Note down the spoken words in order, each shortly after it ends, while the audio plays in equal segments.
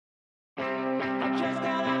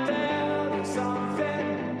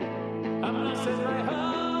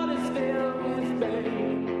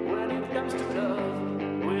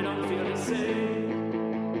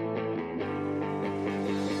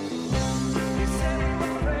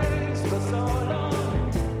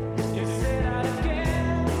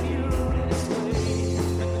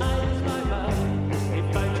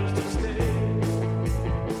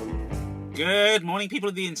Good morning, people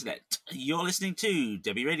of the internet. You're listening to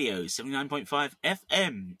W Radio 79.5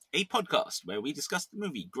 FM, a podcast where we discuss the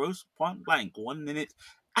movie Gross Point Blank 1 minute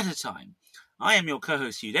at a time. I am your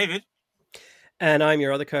co-host, Hugh David. And I'm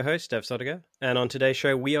your other co-host, Dev Sodiger. And on today's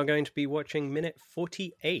show, we are going to be watching minute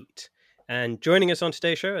 48. And joining us on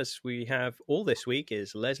today's show, as we have all this week,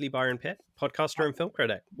 is Leslie Byron Pitt, podcaster and film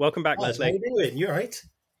critic. Welcome back, Leslie. How are you doing? You all right?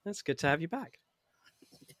 That's good to have you back.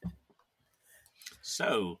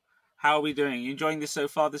 So, how are we doing? You enjoying this so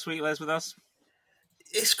far this week, Les, with us?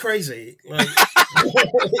 It's crazy. Like,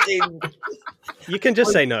 you can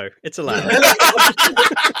just say no. It's allowed.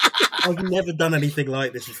 I've never done anything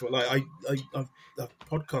like this before. Like I've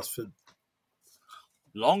podcast for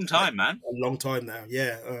long time, man. A long time now.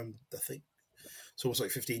 Yeah, I think it's almost like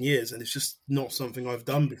 15 years, and it's just not something I've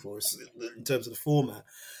done before in terms of the format.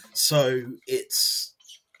 So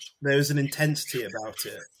there's an intensity about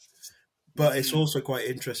it, but it's also quite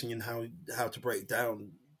interesting in how to break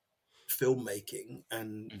down filmmaking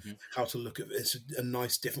and how to look at it. It's a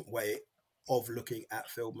nice different way of looking at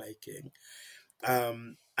filmmaking.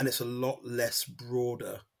 And it's a lot less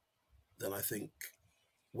broader than I think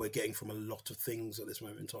we're getting from a lot of things at this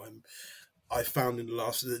moment in time. I found in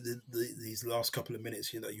these last couple of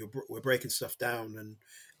minutes, we're breaking stuff down and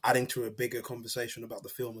adding to a bigger conversation about the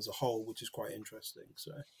film as a whole, which is quite interesting.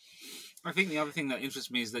 So, I think the other thing that interests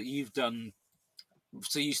me is that you've done.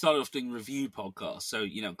 So you started off doing review podcasts, so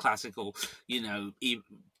classical,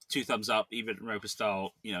 two thumbs up, even Roper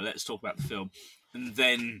style. Let's talk about the film, and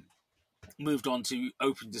then moved on to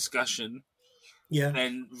open discussion,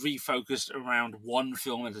 then refocused around one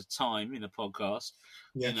film at a time in a podcast,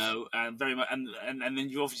 and very much, and then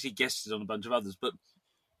you obviously guested on a bunch of others, but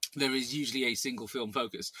there is usually a single film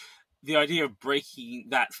focus. The idea of breaking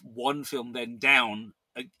that one film then down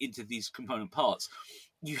into these component parts,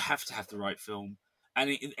 you have to have the right film.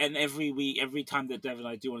 And every time that Dev and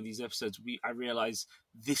I do one of these episodes, I realize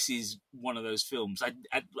this is one of those films.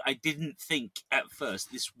 I didn't think at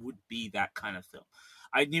first this would be that kind of film.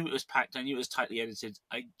 I knew it was packed. I knew it was tightly edited.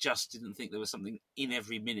 I just didn't think there was something in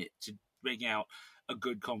every minute to bring out a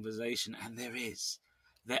good conversation. And there is.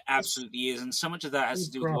 There absolutely is. And so much of that has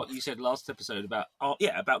to do with what you said last episode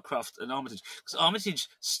about Craft and Armitage. Because Armitage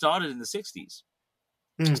started in the 60s.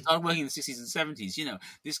 Started working in the 60s and 70s.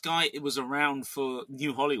 This guy was around for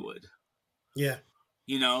New Hollywood. Yeah.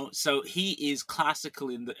 So he is classical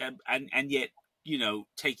in the and yet,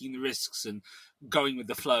 taking the risks and going with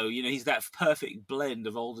the flow. He's that perfect blend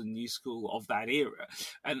of old and new school of that era.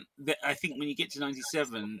 And I think when you get to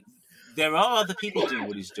 97, there are other people doing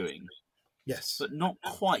what he's doing. Yes. But not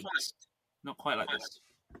quite like this.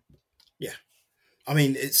 Yeah. I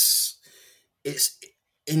mean, it's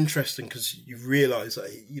interesting because you realise that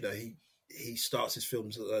he starts his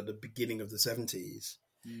films at the beginning of the 70s,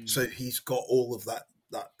 so he's got all of that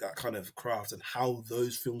kind of craft and how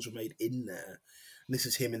those films were made in there. And this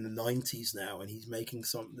is him in the 90s now, and he's making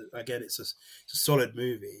something. Again, it's a solid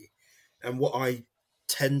movie. And what I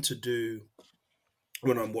tend to do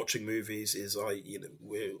when I'm watching movies is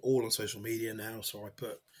we're all on social media now, so I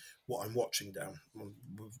put what I'm watching down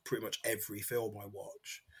with pretty much every film I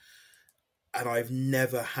watch. And I've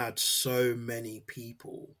never had so many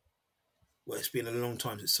people, well, it's been a long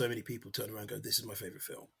time since so many people turn around and go, this is my favourite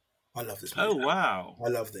film. I love this movie. Oh, wow. I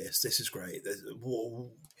love this. This is great.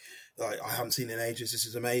 I haven't seen it in ages. This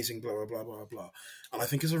is amazing, blah, blah, blah, blah, blah. And I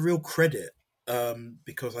think it's a real credit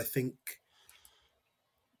because I think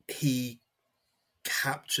he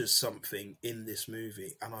captures something in this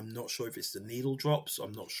movie. And I'm not sure if it's the needle drops.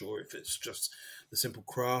 I'm not sure if it's just the simple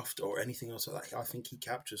craft or anything else like that. I think he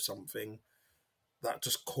captures something that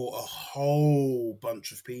just caught a whole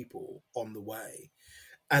bunch of people on the way.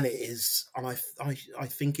 And it is, and I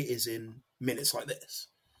think it is in minutes like this.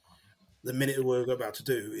 The minute we're about to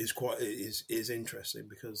do is interesting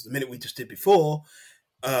because the minute we just did before,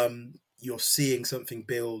 you're seeing something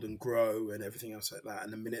build and grow and everything else like that.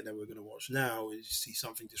 And the minute that we're going to watch now is you see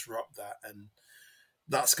something disrupt that. And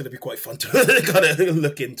that's going to be quite fun to kind of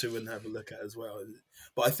look into and have a look at as well.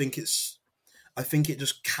 But I think it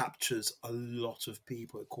just captures a lot of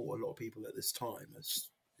people. It caught a lot of people at this time. It's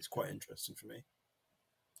quite interesting for me.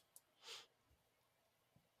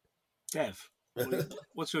 Dev,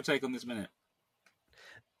 what's your take on this minute?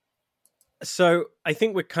 So I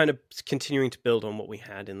think we're kind of continuing to build on what we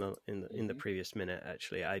had in the previous minute.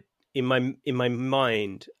 Actually, in my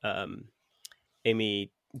mind,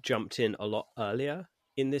 Amy jumped in a lot earlier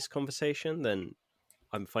in this conversation than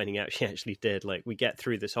I'm finding out she actually did. Like, we get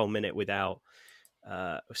through this whole minute without,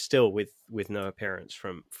 still with no appearance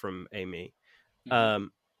from Amy,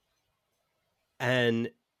 and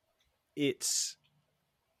it's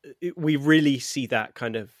we really see that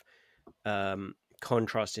kind of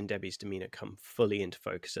contrast in Debbie's demeanor come fully into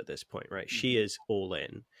focus at this point, right? She is all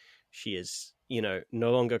in. She is, no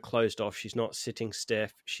longer closed off. She's not sitting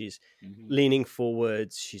stiff. She's leaning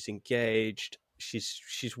forwards. She's engaged.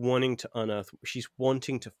 She's wanting to unearth. She's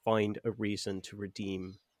wanting to find a reason to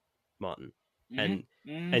redeem Martin, and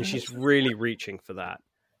she's really reaching for that.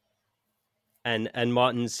 And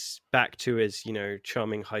Martin's back to his,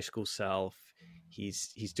 charming high school self.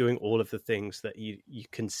 He's doing all of the things that you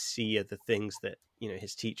can see are the things that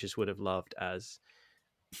his teachers would have loved as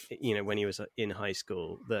when he was in high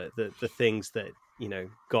school, the things that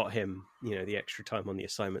got him the extra time on the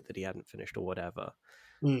assignment that he hadn't finished or whatever.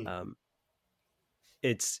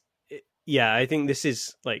 I think this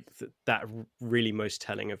is like that really most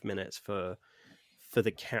telling of minutes for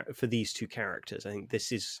these two characters. I think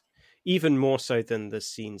this is even more so than the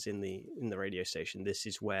scenes in the radio station. This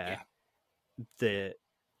is where the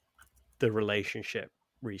relationship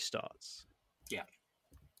restarts.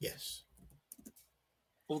 Yes.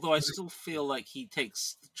 Although I still feel like he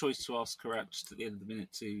takes the choice to ask her out just at the end of the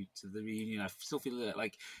minute to the reunion. I still feel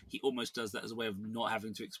like he almost does that as a way of not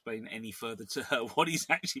having to explain any further to her what he's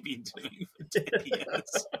actually been doing for 10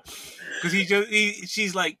 years. Because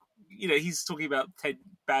she's like, he's talking about 10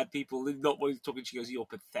 bad people, and not what he's talking. She goes, "You're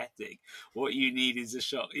pathetic. What you need is a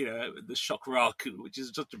shock, the shock-raku," which is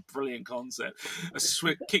just a brilliant concept. A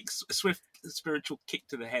swift spiritual kick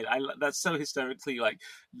to the head. That's so hysterically like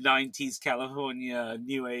 90s California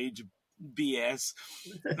new age BS,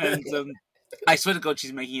 and I swear to God,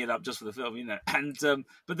 she's making it up just for the film, And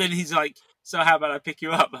but then he's like, "So how about I pick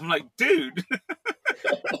you up?" I'm like, dude.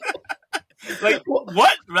 Like,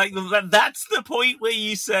 what? Like, that's the point where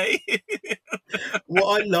you say...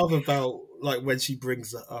 What I love about, like, when she brings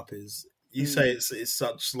that up is, you say it's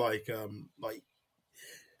such, like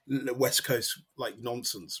West Coast, like,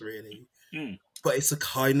 nonsense, really. But it's the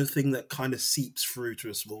kind of thing that kind of seeps through to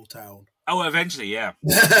a small town. Oh, eventually, yeah.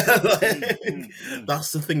 That's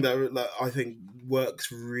the thing that I think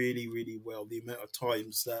works really, really well. The amount of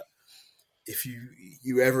times that if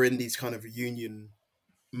you ever in these kind of reunion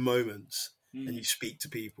moments and you speak to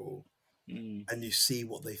people and you see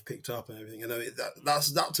what they've picked up and everything, and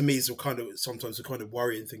that to me is sometimes a kind of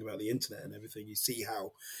worrying thing about the internet and everything. You see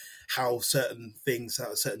how certain things,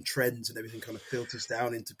 how certain trends and everything kind of filters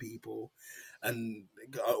down into people, and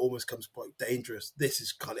it almost comes quite dangerous. This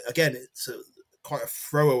is kind of, again, it's quite a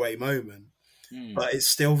throwaway moment, but it's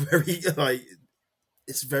still very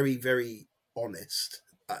it's very, very honest.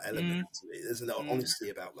 That element, there's an honesty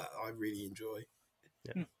about that I really enjoy.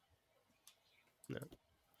 Yeah.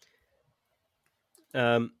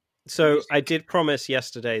 No. So I did promise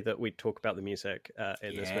yesterday that we'd talk about the music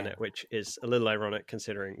in this minute, which is a little ironic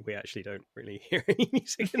considering we actually don't really hear any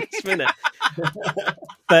music in this minute.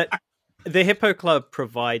 But the Hippo Club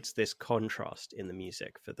provides this contrast in the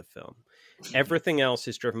music for the film. Everything else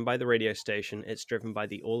is driven by the radio station. It's driven by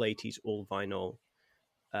the all 80s, all vinyl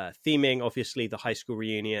theming. Obviously, the high school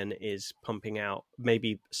reunion is pumping out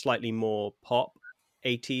maybe slightly more pop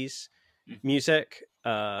 80s music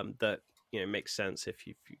that makes sense if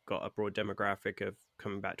you've got a broad demographic of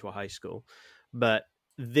coming back to a high school. But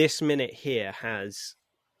this minute here has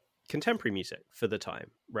contemporary music for the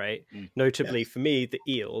time, right? Notably for me, the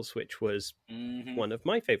Eels, which was one of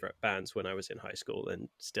my favorite bands when I was in high school, and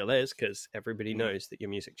still is, because everybody knows that your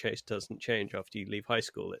music taste doesn't change after you leave high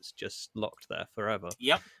school. It's just locked there forever.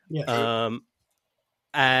 Yep.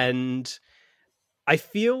 And I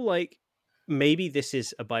feel like maybe this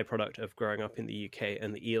is a byproduct of growing up in the UK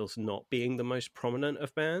and the Eels not being the most prominent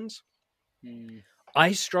of bands.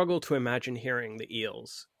 I struggle to imagine hearing the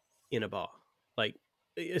Eels in a bar, like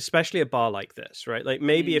especially a bar like this, right? Like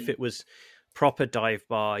maybe if it was proper dive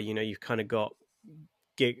bar, you've kind of got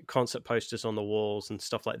concert posters on the walls and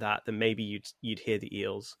stuff like that, then maybe you'd hear the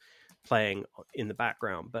Eels playing in the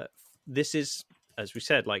background. But this is, as we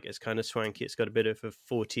said, like it's kind of swanky. It's got a bit of a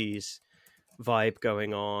 40s vibe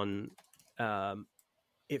going on.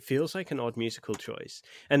 It feels like an odd musical choice,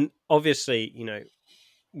 and obviously,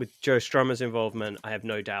 with Joe Strummer's involvement, I have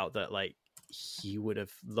no doubt that like he would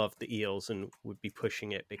have loved the Eels and would be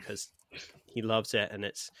pushing it because he loves it, and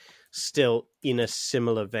it's still in a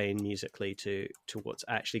similar vein musically to what's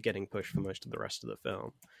actually getting pushed for most of the rest of the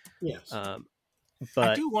film. Yes. But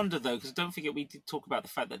I do wonder though, because don't forget we did talk about the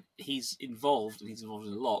fact that he's involved in a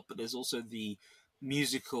lot, but there's also the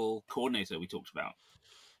musical coordinator we talked about,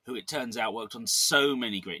 who it turns out worked on so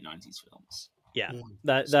many great 90s films. Yeah,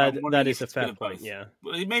 that is a fair point. Yeah,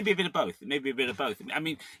 well, it may be a bit of both. I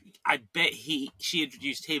mean, I bet she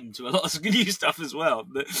introduced him to a lot of new stuff as well.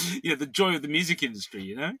 The joy of the music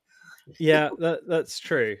industry, Yeah, that's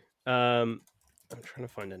true. I'm trying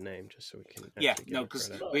to find a name just so we can actually give because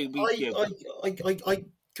credit. I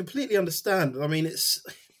completely understand. I mean, it's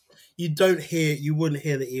you wouldn't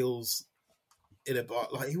hear the Eels in a bar,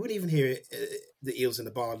 like you wouldn't even hear the Eels in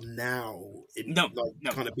the bar now. No,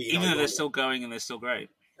 kind of being even though they're ironic. still going and they're still great.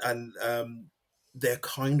 And they're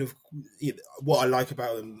kind of what I like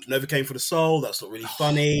about them. Never Came for the Soul. That's not really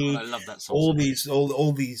funny. I love that song. All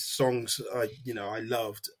these songs, I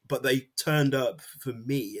loved, but they turned up for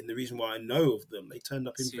me, and the reason why I know of them, they turned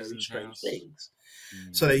up in Susan's very strange House. things.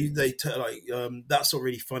 So they That's Not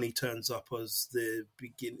Really Funny turns up as the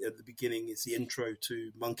beginning. It's the intro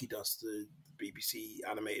to Monkey Dust, the BBC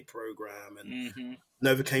animated program, and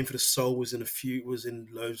Never Came for the Soul was in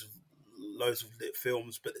loads of lit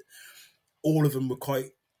films, but all of them were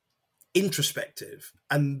quite introspective,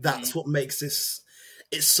 and that's what makes this.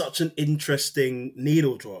 It's such an interesting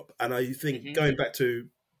needle drop, and I think going back to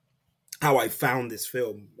how I found this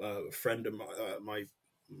film, a friend of my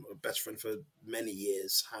best friend for many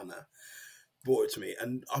years, Hannah, brought it to me,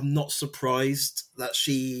 and I'm not surprised that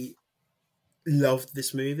she loved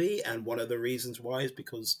this movie. And one of the reasons why is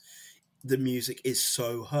because the music is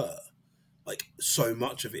so her, like so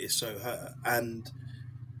much of it is so her, and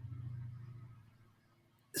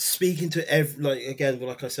speaking to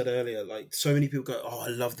like I said earlier, like so many people go, "Oh, I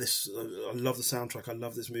love this. I love the soundtrack. I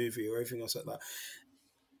love this movie," or everything else like that.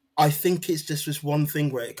 I think it's just this one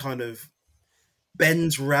thing where it kind of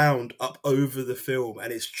bends round up over the film,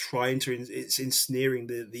 and it's ensnaring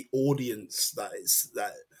the audience that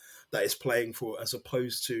is playing for, as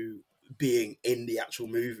opposed to being in the actual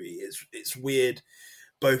movie. It's weird,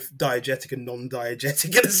 both diegetic and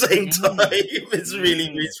non-diegetic at the same time. It's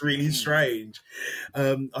really strange.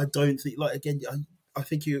 I don't think, like, again, I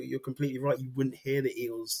think you're completely right. You wouldn't hear the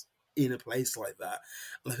Eels in a place like that,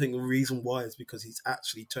 and I think the reason why is because he's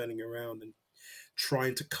actually turning around and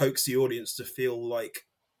trying to coax the audience to feel like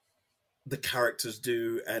the characters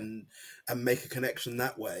do, and make a connection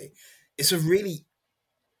that way. It's a really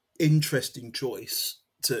interesting choice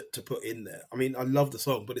to put in there. I mean, I love the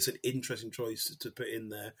song, but it's an interesting choice to put in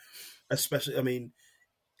there. Especially, I mean,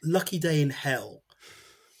 Lucky Day in Hell,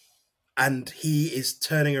 and he is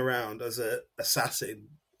turning around as a assassin,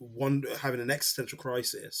 having an existential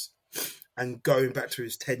crisis, and going back to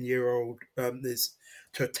his 10-year-old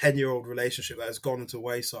to a 10-year-old relationship that has gone into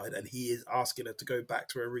wayside, and he is asking her to go back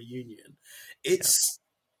to a reunion. It's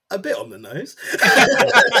a bit on the nose.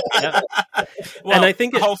 Well, and I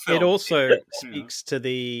think it also speaks to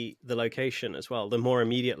the location as well, the more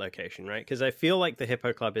immediate location, right? Because I feel like the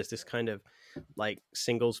Hippo Club is this kind of like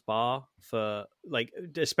singles bar for, like,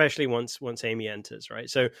 especially once Amy enters, right?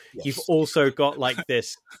 So you've also got like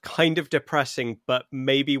this kind of depressing, but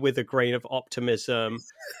maybe with a grain of optimism,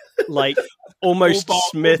 like almost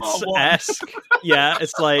Smiths-esque. Yeah,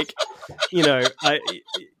 it's like, you know,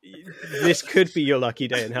 this could be your lucky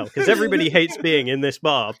day in hell, because everybody hates being in this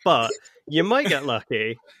bar, but you might get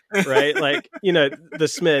lucky, right? Like, you know, the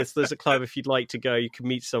Smiths, there's a club, if you'd like to go, you can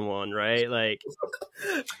meet someone, right? Like,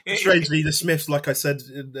 strangely, the Smiths, like I said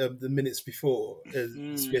the minutes before,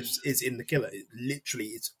 Smiths is in The Killer. Literally,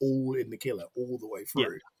 it's all in The Killer all the way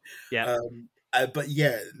through. But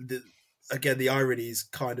yeah, again, the irony is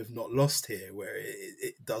kind of not lost here, where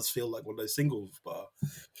it does feel like one of those singles bar.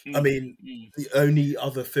 I mean, the only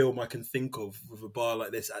other film I can think of with a bar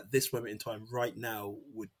like this at this moment in time right now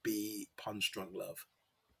would be Punch Drunk Love.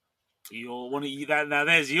 Now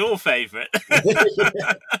there's your favourite.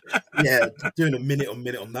 Yeah, doing a minute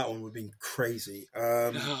on that one would have been crazy.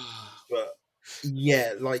 But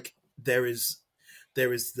yeah, like there is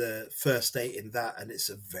the first date in that, and it's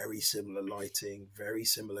a very similar lighting, very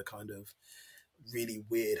similar kind of really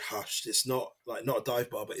weird hushed. It's not a dive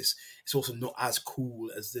bar, but it's also not as cool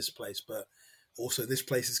as this place, but also this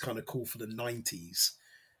place is kind of cool for the 90s.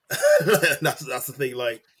 that's the thing.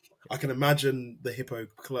 Like, I can imagine the Hippo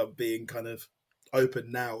Club being kind of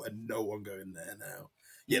open now and no one going there now.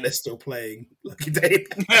 Yeah, they're still playing Lucky Day.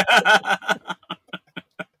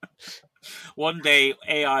 One day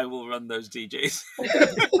AI will run those DJs.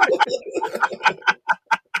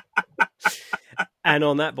 And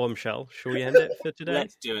on that bombshell, shall we end it for today?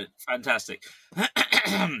 Let's do it. Fantastic.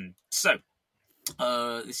 So,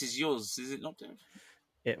 this is yours, is it not, Dave?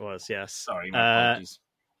 It was, yes. Sorry, my apologies.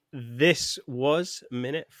 This was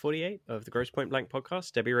minute 48 of the Gross Point Blank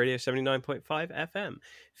podcast, Debbie Radio 79.5 FM,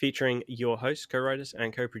 featuring your hosts, co-writers,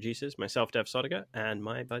 and co-producers, myself, Dev Sodiger, and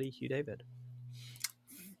my buddy, Hugh David.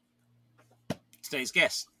 Today's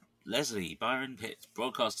guest, Leslie Byron Pitt,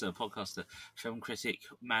 broadcaster, podcaster, film critic,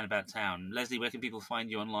 man about town. Leslie, where can people find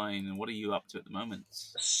you online, and what are you up to at the moment?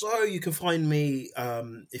 So you can find me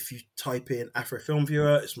if you type in Afro Film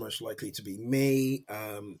Viewer. It's most likely to be me.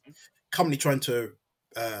 Currently trying to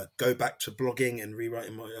go back to blogging and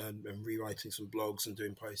rewriting some blogs and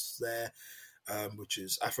doing posts there, which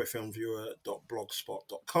is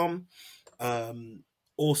afrofilmviewer.blogspot.com.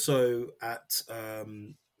 Also at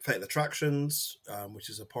Fatal Attractions, which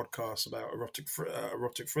is a podcast about erotic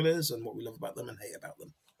thrillers and what we love about them and hate about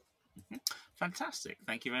them. Fantastic.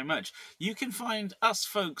 Thank you very much. You can find us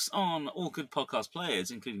folks on all good podcast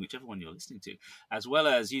players, including whichever one you're listening to, as well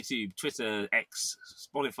as YouTube, Twitter, X,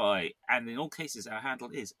 Spotify, and in all cases our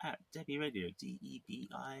handle is at Debbie Radio,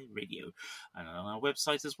 DEBI Radio, and on our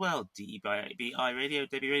website as well, DEBI Radio,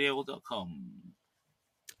 DebbieRadio.com.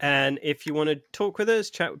 And if you want to talk with us,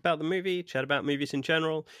 chat about the movie, chat about movies in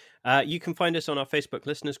general, you can find us on our Facebook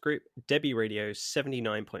listeners group, Debbie Radio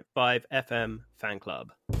 79.5 FM Fan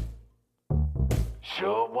Club.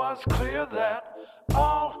 Sure was clear that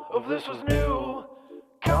all of this was new.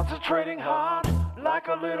 Concentrating hard like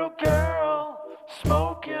a little girl,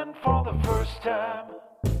 smoking for the first time.